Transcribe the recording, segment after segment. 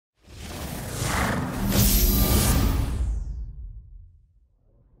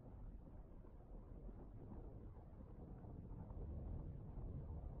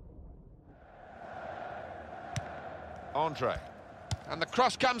Andre. And the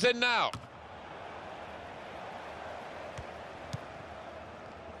cross comes in now.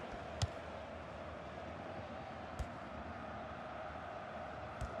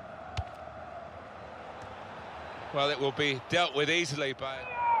 Well, it will be dealt with easily by...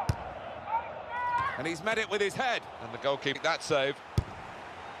 And he's met it with his head. And the goalkeeper, that save.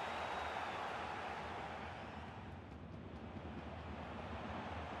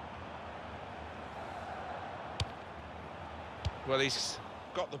 Well, he's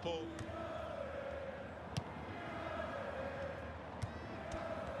got the ball.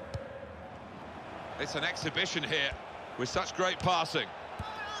 It's an exhibition here with such great passing.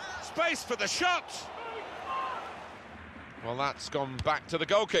 Space for the shot! Well, that's gone back to the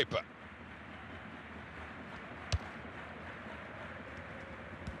goalkeeper.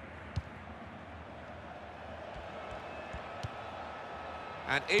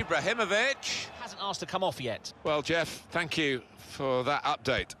 And Ibrahimovic hasn't asked to come off yet. Well, Jeff, thank you for that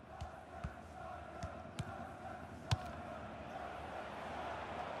update.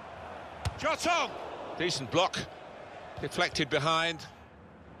 Shot on! Decent block. Deflected behind.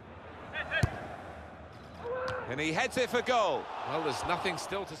 And he heads it for goal. Well, there's nothing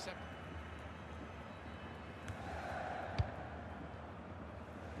still to say.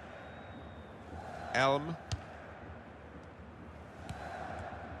 Elm.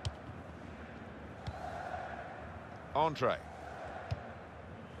 Andre.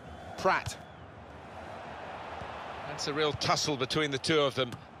 Pratt. That's a real tussle between the two of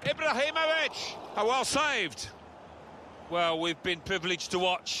them. Ibrahimovic! Oh, well saved. Well, we've been privileged to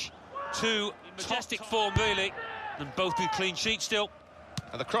watch two majestic form, really, and both with clean sheets still.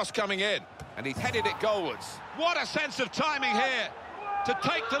 And the cross coming in, and he's headed it goalwards. What a sense of timing here to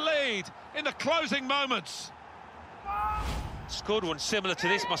take the lead in the closing moments. Scored one similar to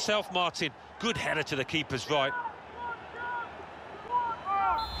this myself, Martin. Good header to the keeper's right.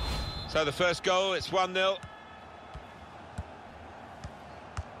 So the first goal, it's 1-0.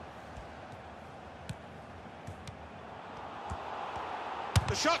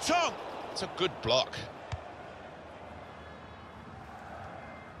 The shot's on! It's a good block.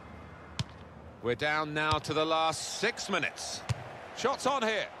 We're down now to the last 6 minutes. Shots on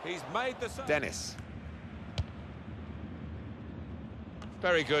here. He's made the... Dennis.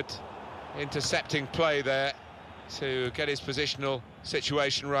 Very good intercepting play there to get his positional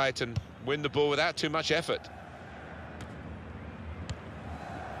situation right and win the ball without too much effort.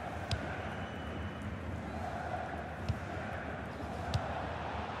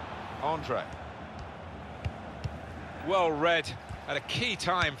 Andre. Well read at a key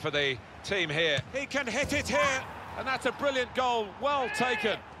time for the team here. He can hit it here, and that's a brilliant goal, well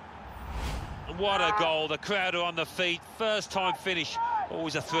taken. What a goal, the crowd are on the feet, first time finish,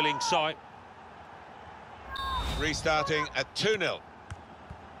 always a thrilling sight. Restarting at 2-0.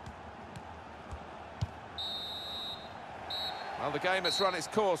 Well, the game has run its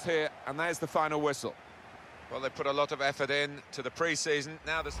course here, and there's the final whistle. Well, they put a lot of effort in to the pre-season.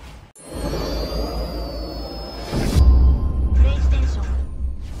 Now this...